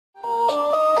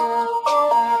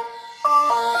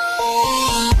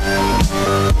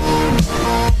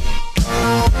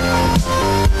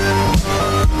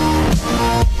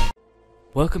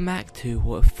Welcome back to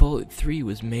what if Fallout 3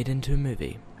 was made into a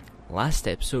movie. Last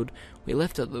episode, we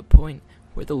left at the point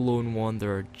where the Lone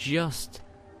Wanderer just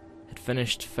had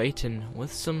finished fighting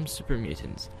with some super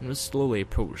mutants and was slowly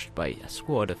approached by a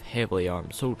squad of heavily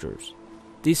armed soldiers.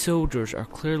 These soldiers are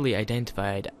clearly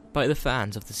identified by the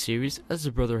fans of the series as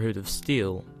the Brotherhood of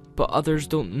Steel, but others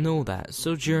don't know that,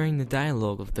 so during the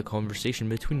dialogue of the conversation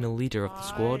between the leader of the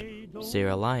squad,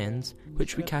 Sarah Lyons,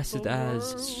 which we casted as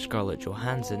Scarlett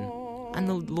Johansson, and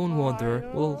the Lone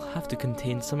Wanderer will have to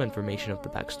contain some information of the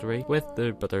backstory with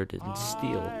the Brotherhood of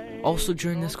Steel. Also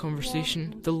during this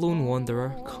conversation, the Lone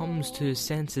Wanderer comes to his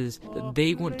senses that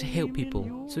they want to help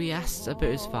people, so he asks about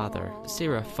his father,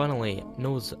 Sarah funnily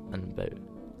knows about.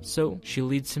 So she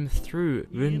leads him through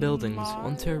ruined buildings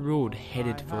onto a road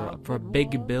headed for a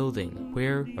big building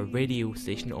where a radio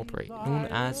station operates, known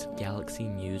as Galaxy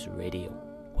News Radio.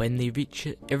 When they reach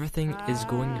it, everything is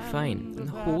going fine, and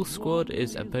the whole squad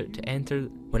is about to enter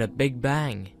when a big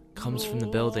bang comes from the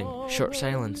building. Short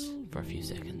silence for a few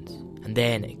seconds, and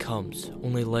then it comes,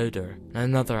 only louder, and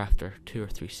another after 2 or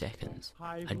 3 seconds.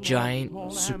 A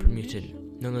giant super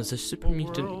mutant, known as the super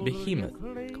mutant behemoth,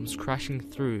 comes crashing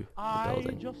through the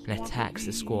building and attacks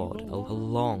the squad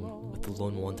along with the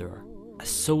Lone Wanderer. A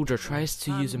soldier tries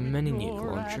to use a mini-nuke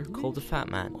launcher called the Fat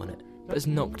Man on it, but is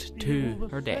knocked to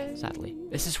her death, sadly.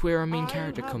 This is where our main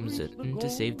character comes in to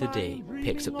save the day,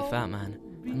 picks up the Fat Man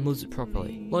and loads it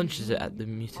properly, launches it at the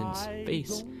mutant's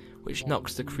face, which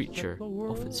knocks the creature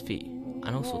off its feet,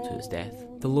 and also to its death.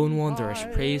 The Lone Wanderer is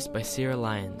praised by Sarah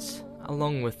Lyons,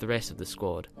 along with the rest of the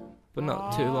squad, but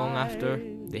not too long after,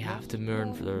 they have to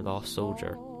mourn for their lost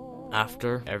soldier.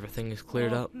 After everything is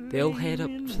cleared up, they all head up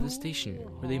to the station,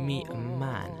 where they meet a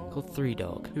man called Three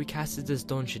Dog, who we casted as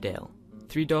Don Cheadle.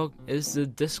 Three Dog is the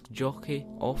disc jockey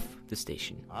of the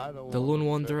station. The Lone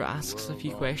Wanderer asks a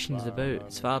few questions about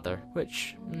his father,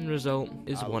 which, in result,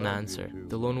 is one answer.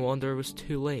 The Lone Wanderer was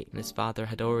too late, and his father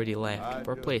had already left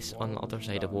for a place on the other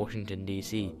side of Washington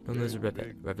DC, known as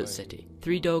Rivet City.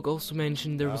 Three Dog also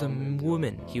mentioned there was a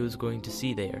woman he was going to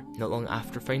see there. Not long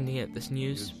after finding out this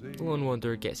news, the Lone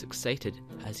Wanderer gets excited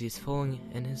as he is following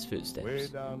in his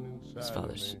footsteps. His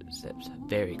father's footsteps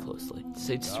very closely.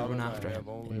 Decides to run after him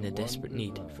in the desperate need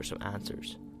for some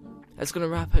answers. That's going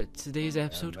to wrap up today's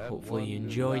episode. Hopefully you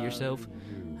enjoy yourself,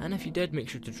 and if you did, make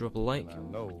sure to drop a like,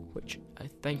 which I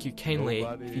thank you kindly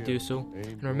if you do so,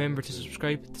 and remember to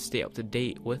subscribe to stay up to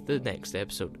date with the next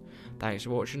episode. Thanks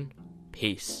for watching.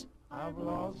 Peace.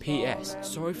 P.S.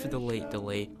 Sorry for the late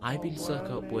delay. I've been stuck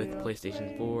up with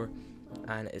PlayStation 4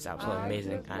 and it's absolutely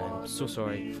amazing, and I'm so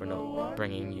sorry for not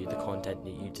bringing you the content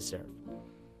that you deserve.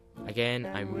 Again,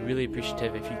 I'm really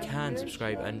appreciative if you can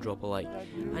subscribe and drop a like,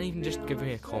 and even just give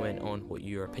me a comment on what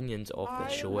your opinions of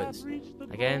this show is.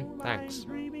 Again, thanks.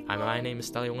 My name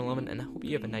is Stalli111, and I hope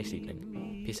you have a nice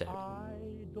evening. Peace out.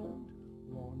 I don't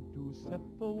want to set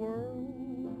the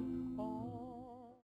world